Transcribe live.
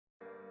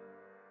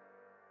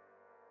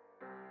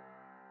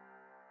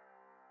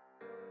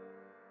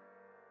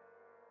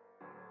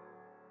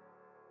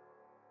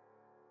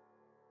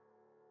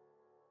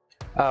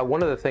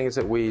One of the things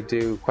that we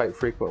do quite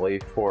frequently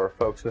for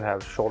folks who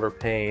have shoulder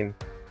pain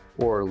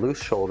or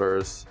loose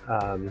shoulders,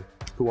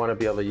 who want to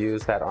be able to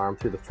use that arm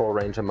through the full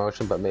range of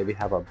motion but maybe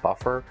have a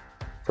buffer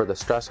for the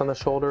stress on the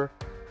shoulder,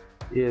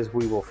 is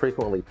we will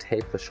frequently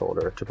tape the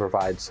shoulder to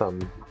provide some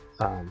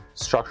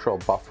structural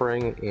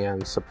buffering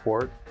and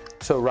support.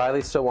 So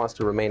Riley still wants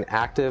to remain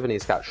active and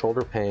he's got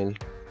shoulder pain,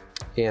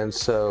 and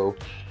so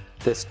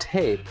this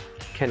tape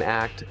can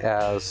act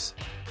as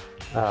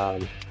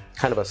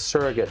kind of a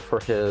surrogate for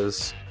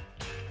his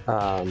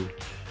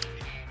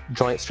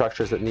joint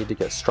structures that need to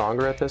get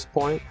stronger at this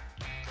point.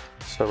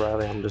 So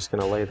Riley, I'm just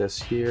going to lay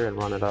this here and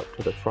run it up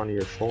to the front of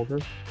your shoulder.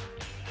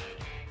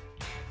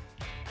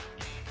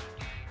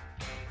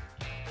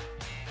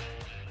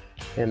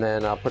 And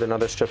then I'll put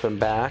another strip in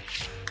back.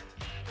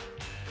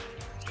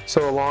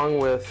 So along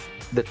with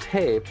the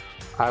tape,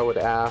 I would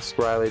ask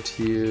Riley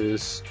to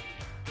use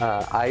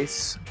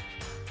ice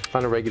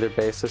on a regular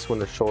basis when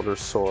the shoulder's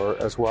sore,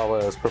 as well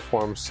as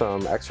perform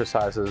some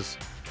exercises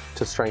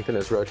to strengthen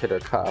his rotator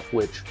cuff,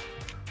 which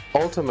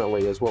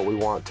ultimately is what we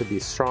want to be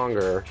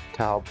stronger to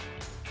help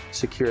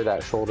secure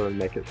that shoulder and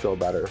make it feel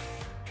better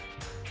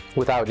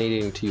without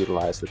needing to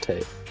utilize the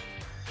tape.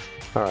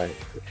 All right,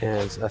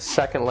 and a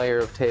second layer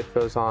of tape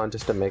goes on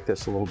just to make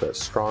this a little bit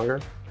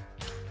stronger.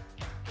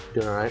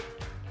 Doing all right?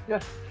 Yeah.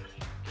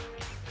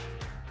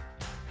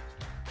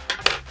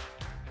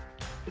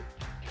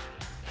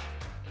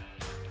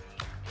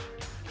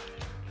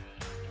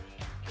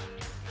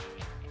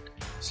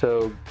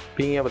 So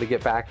being able to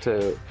get back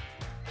to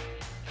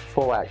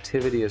full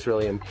activity is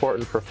really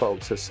important for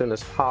folks as soon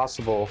as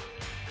possible.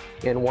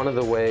 And one of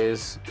the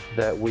ways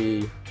that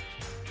we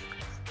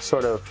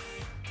sort of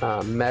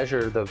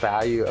measure the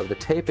value of the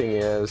taping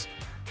is,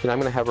 I'm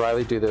going to have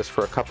Riley do this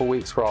for a couple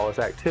weeks for all his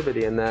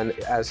activity, and then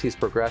as he's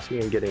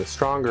progressing and getting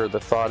stronger, the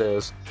thought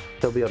is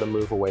he'll be able to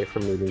move away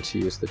from needing to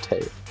use the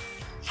tape.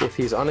 If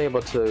he's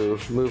unable to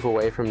move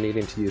away from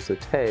needing to use the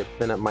tape,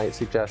 then it might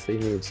suggest that he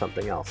needs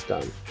something else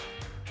done.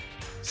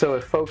 So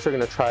if folks are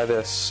going to try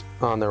this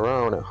on their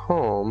own at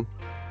home,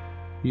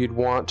 you'd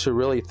want to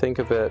really think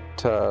of it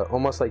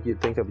almost like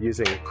you'd think of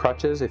using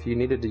crutches. If you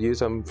needed to use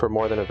them for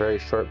more than a very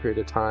short period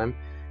of time,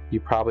 you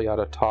probably ought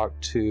to talk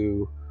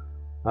to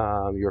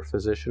your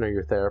physician or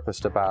your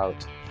therapist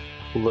about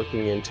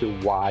looking into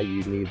why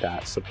you need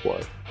that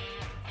support.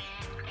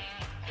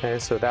 Okay,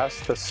 so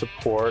that's the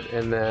support,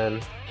 and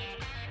then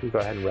you go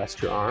ahead and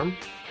rest your arm.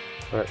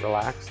 Right,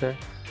 relax there.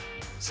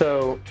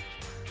 So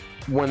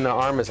when the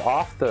arm is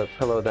off the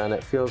pillow, then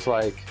it feels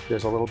like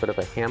there's a little bit of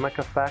a hammock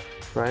effect,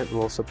 right? A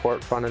little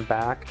support front and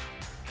back.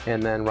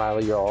 And then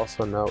Riley, you'll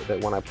also note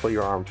that when I pull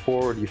your arm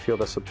forward, you feel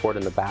the support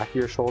in the back of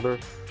your shoulder.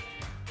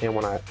 And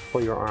when I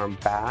pull your arm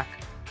back,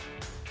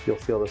 you'll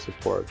feel the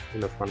support in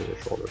the front of your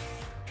shoulder.